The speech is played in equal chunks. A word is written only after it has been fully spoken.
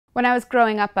When I was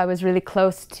growing up, I was really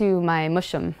close to my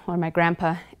mushum, or my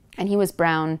grandpa, and he was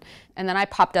brown. And then I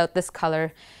popped out this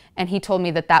color, and he told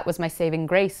me that that was my saving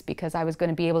grace because I was going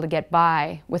to be able to get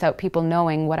by without people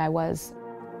knowing what I was.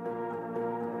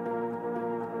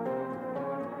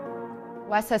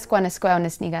 My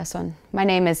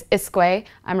name is Iskwé.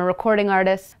 I'm a recording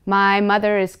artist. My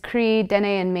mother is Cree, Dene,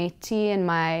 and Métis, and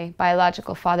my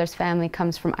biological father's family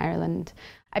comes from Ireland.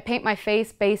 I paint my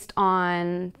face based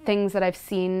on things that I've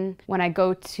seen when I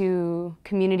go to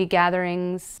community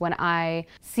gatherings, when I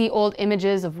see old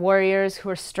images of warriors who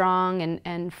are strong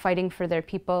and fighting for their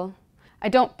people. I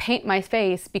don't paint my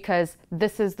face because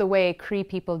this is the way Cree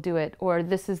people do it, or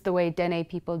this is the way Dene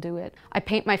people do it. I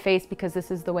paint my face because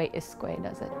this is the way Iskwé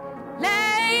does it.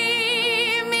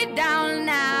 Lay me down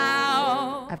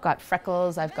now. I've got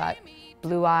freckles, I've got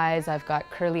blue eyes, I've got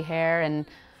curly hair, and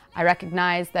I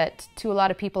recognize that to a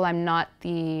lot of people I'm not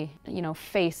the,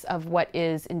 face of what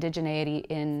is indigeneity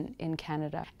in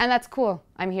Canada. And that's cool.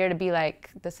 I'm here to be like,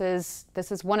 this is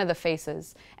one of the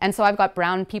faces. And so I've got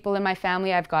brown people in my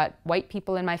family, I've got white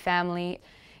people in my family.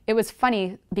 It was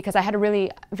funny because I had a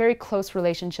very close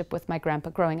relationship with my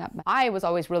grandpa growing up. I was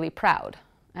always really proud.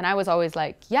 And I was always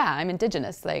like, yeah, I'm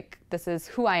Indigenous, like this is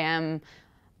who I am.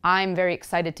 I'm very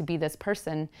excited to be this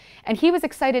person. And he was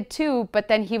excited too, but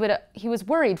then he was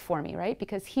worried for me, right?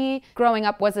 Because he, growing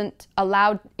up, wasn't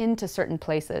allowed into certain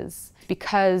places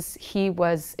because he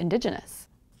was Indigenous.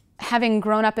 Having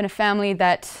grown up in a family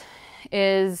that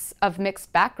is of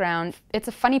mixed background, it's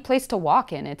a funny place to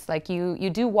walk in. It's like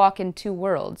you do walk in two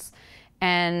worlds.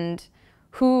 And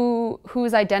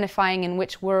who's identifying in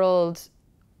which world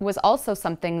was also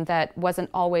something that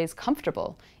wasn't always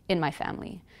comfortable in my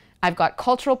family. I've got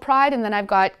cultural pride, and then I've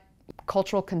got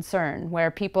cultural concern,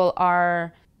 where people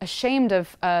are ashamed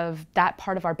of that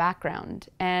part of our background.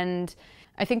 And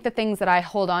I think the things that I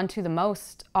hold on to the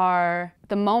most are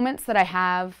the moments that I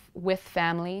have with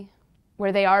family,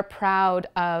 where they are proud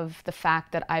of the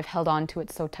fact that I've held on to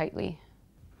it so tightly.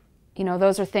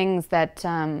 Those are things that,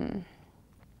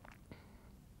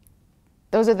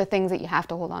 those are the things that you have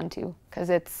to hold on to,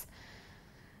 because it's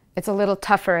a little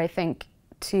tougher, I think,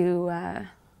 to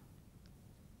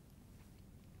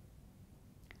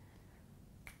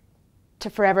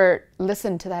forever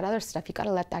listen to that other stuff. You got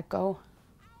to let that go.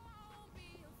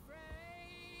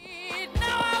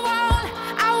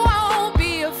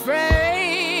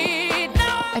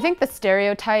 I think the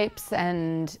stereotypes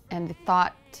and the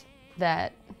thought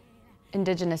that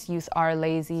Indigenous youth are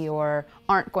lazy or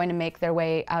aren't going to make their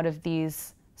way out of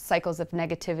these cycles of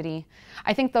negativity,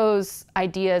 I think those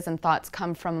ideas and thoughts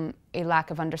come from a lack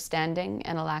of understanding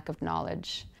and a lack of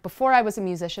knowledge. Before I was a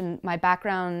musician, my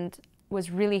background was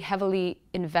really heavily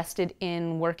invested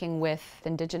in working with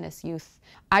Indigenous youth.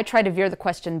 I try to veer the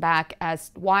question back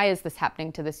as, why is this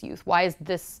happening to this youth? Why is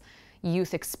this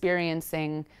youth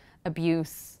experiencing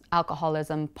abuse,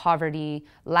 alcoholism, poverty,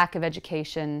 lack of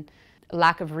education,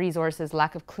 lack of resources,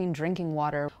 lack of clean drinking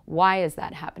water? Why is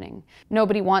that happening?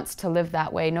 Nobody wants to live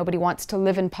that way. Nobody wants to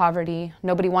live in poverty.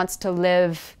 Nobody wants to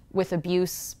live with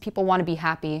abuse. People want to be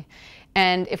happy.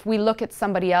 And if we look at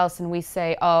somebody else and we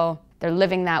say, oh, they're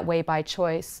living that way by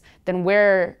choice, then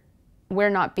we're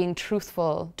not being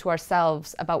truthful to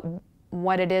ourselves about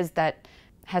what it is that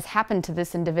has happened to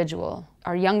this individual.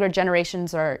 Our younger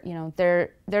generations are, they're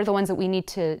the ones that we need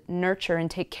to nurture and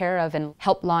take care of and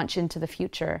help launch into the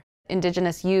future.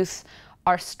 Indigenous youth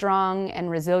are strong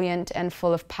and resilient and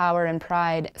full of power and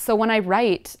pride. So when I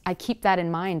write, I keep that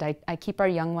in mind. I keep our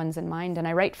young ones in mind, and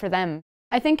I write for them.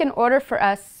 I think in order for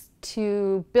us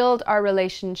to build our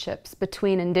relationships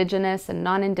between Indigenous and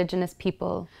non-Indigenous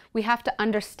people, we have to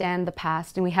understand the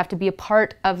past, and we have to be a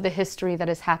part of the history that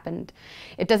has happened.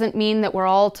 It doesn't mean that we're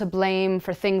all to blame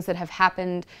for things that have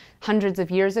happened hundreds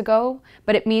of years ago,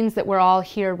 but it means that we're all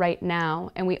here right now,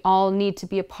 and we all need to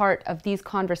be a part of these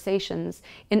conversations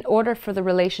in order for the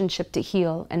relationship to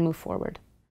heal and move forward.